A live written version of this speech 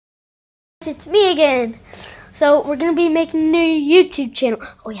It's me again. So we're gonna be making a new YouTube channel.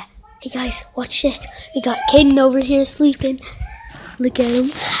 Oh yeah. Hey guys, watch this. We got Caden over here sleeping. Look at him.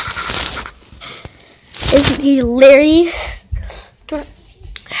 Isn't he hilarious? Come on.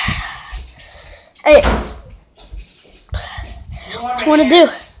 Hey. What you wanna do?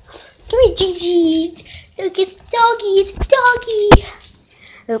 Come here, Gigi. Look, it's doggy. It's doggy.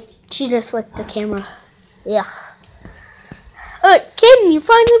 Oh, she just licked the camera. Yeah. Caden, you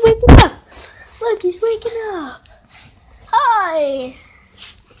finally waking up. Look, he's waking up. Hi.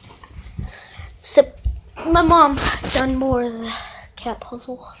 So, my mom done more of the cat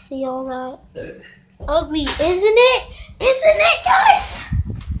puzzle. See all that? Ugly, isn't it? Isn't it, guys?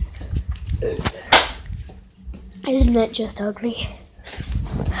 Isn't it just ugly?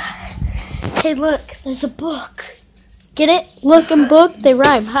 Hey, look, there's a book. Get it? Look and book, they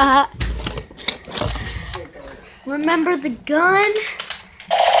rhyme. Haha. Remember the gun?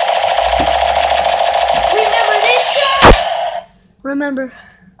 Remember this gun? Remember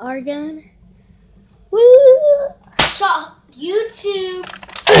our gun? Woo! Shot YouTube.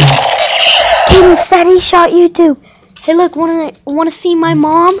 Caden said he shot YouTube. Hey, look, wanna see my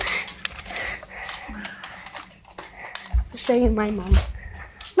mom? I'll show you my mom.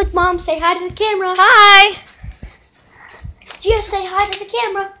 Look, Mom, say hi to the camera. Hi. Gia, say hi to the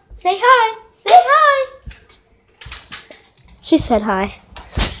camera. Say hi. Say hi. She said hi.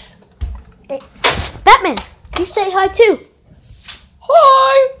 Hey, Batman, you say hi too.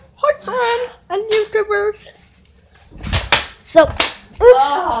 Hi. Hi, friends and YouTubers. So,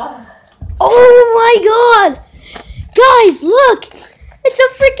 oh my God. Guys, look. It's a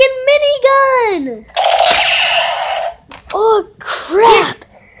freaking minigun. Oh, crap.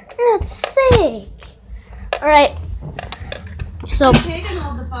 That's sick. All right. So, You can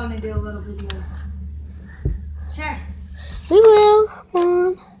hold the phone and do a little video. Sure. We will,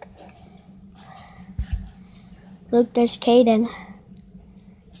 Mom. Look, there's Caden.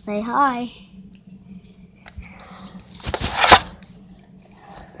 Say hi.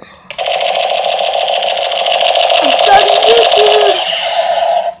 I'm starting YouTube.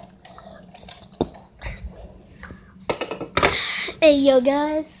 Hey, yo,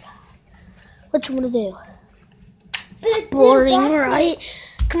 guys. What you want to do? It's boring, right?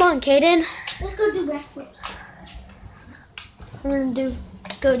 Come on, Caden. Let's go do backflips. We're gonna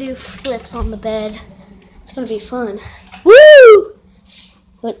go do flips on the bed. It's gonna be fun. Woo!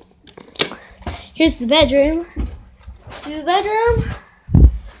 But here's the bedroom. See the bedroom?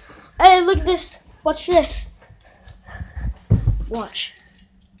 Hey, look at this. Watch this. Watch.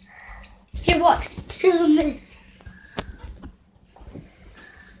 Here, watch. Show them this.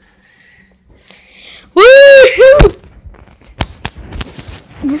 Woo!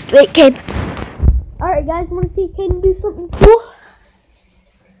 Just wait, Caden. Alright, guys, want to see Caden do something cool?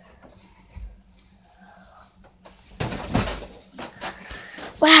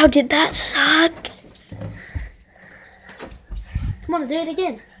 Wow, did that suck? Come on, do it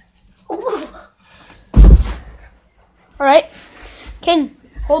again. Alright, Caden,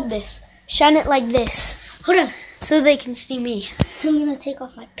 hold this. Shine it like this. Hold on. So they can see me. I'm going to take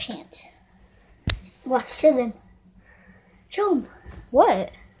off my pants. Watch, show them. Show them.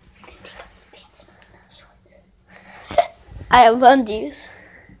 What? I have undies.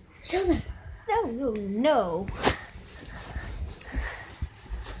 Show them. No.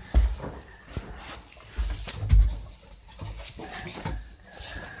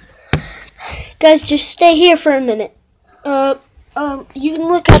 Guys, just stay here for a minute. You can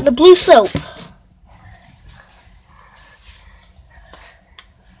look at the blue soap.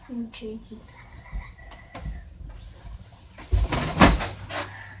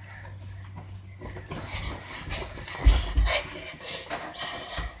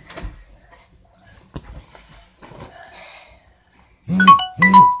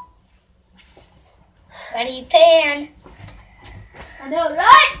 Ready, pan. I know,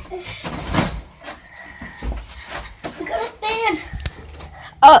 right? Look at the pan.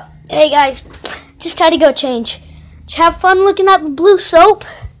 Hey guys, just had to go change. Did you have fun looking at the blue soap?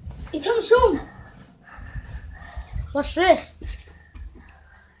 It's on show them. What's this?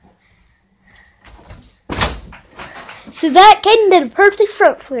 So that Caden did a perfect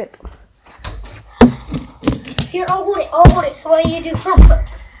front flip. Here, I'll hold it. So while you do front flip.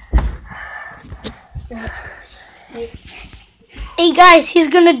 Hey guys, he's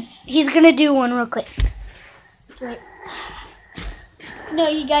gonna do one real quick. Wait. No,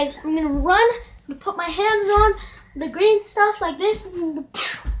 you guys, I'm gonna run. I'm gonna put my hands on the green stuff like this. And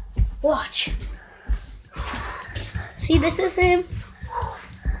watch. See, this is him.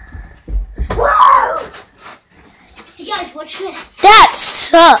 Whoa! Hey guys, watch this. That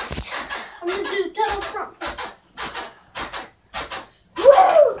sucked. do the total front flip.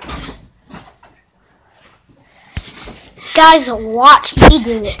 Woo! Guys, watch me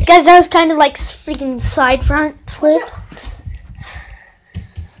do it. Guys, that was kind of like freaking side front flip.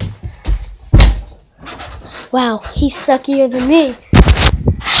 Wow, he's suckier than me.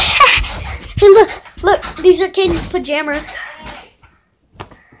 Hey, look, these are Caden's pajamas.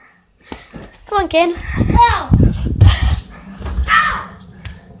 Come on, Caden. Ow!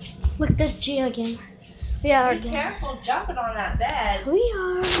 Look, there's Gia again. We are Be again. careful jumping on that bed We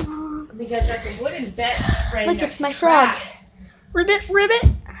are, Mom. because that's a wooden bed frame. Look, that's it's my frog. cracked. Ribbit, ribbit.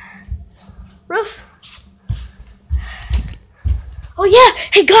 Roof. Oh yeah,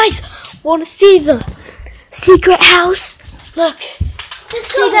 hey guys, want to see the secret house? Look,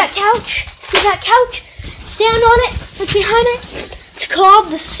 see that couch? See that couch? Stand on it. Look behind it. It's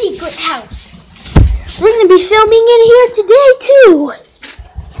called the secret house. We're gonna be filming in here today too.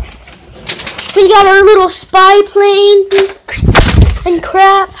 We got our little spy planes and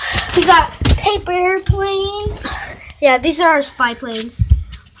crap. We got paper airplanes. Yeah, these are our spy planes.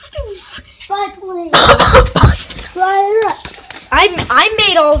 Spy plane. Fly up. I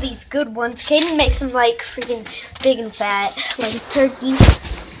made all these good ones. Caden makes them like freaking big and fat, like a turkey.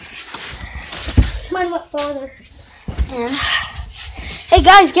 Mine went farther. Yeah. Hey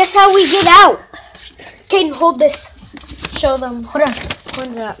guys, guess how we get out? Caden, hold this. Show them. Hold on.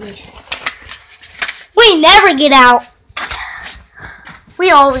 Point it at me. We never get out.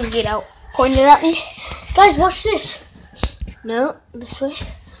 We always get out. Point it at me. Guys, watch this. No, this way.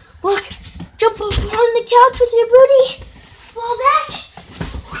 Look, jump up on the couch with your booty. Fall back.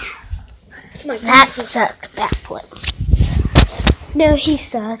 Come on, That sucked. Backflip. No, he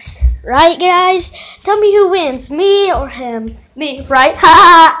sucks. Right, guys? Tell me who wins, me or him? Me, right? Ha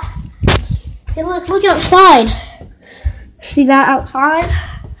ha! Hey, look outside. See that outside?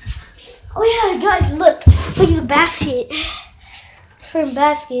 Oh yeah, guys, look at the basket. From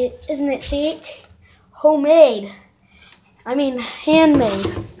basket, isn't it sick? Homemade. I mean, handmade.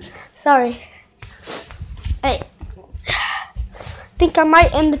 Sorry. Hey, think I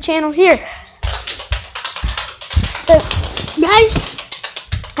might end the channel here. So, guys,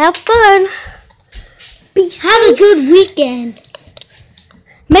 have fun. Be safe. Have a good weekend.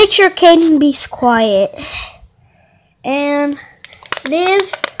 Make sure Caden be quiet. And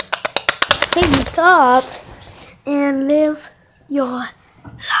live. Caden, stop. And live your life.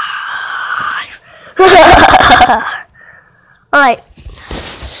 Alright.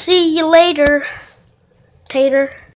 See you later, Tater.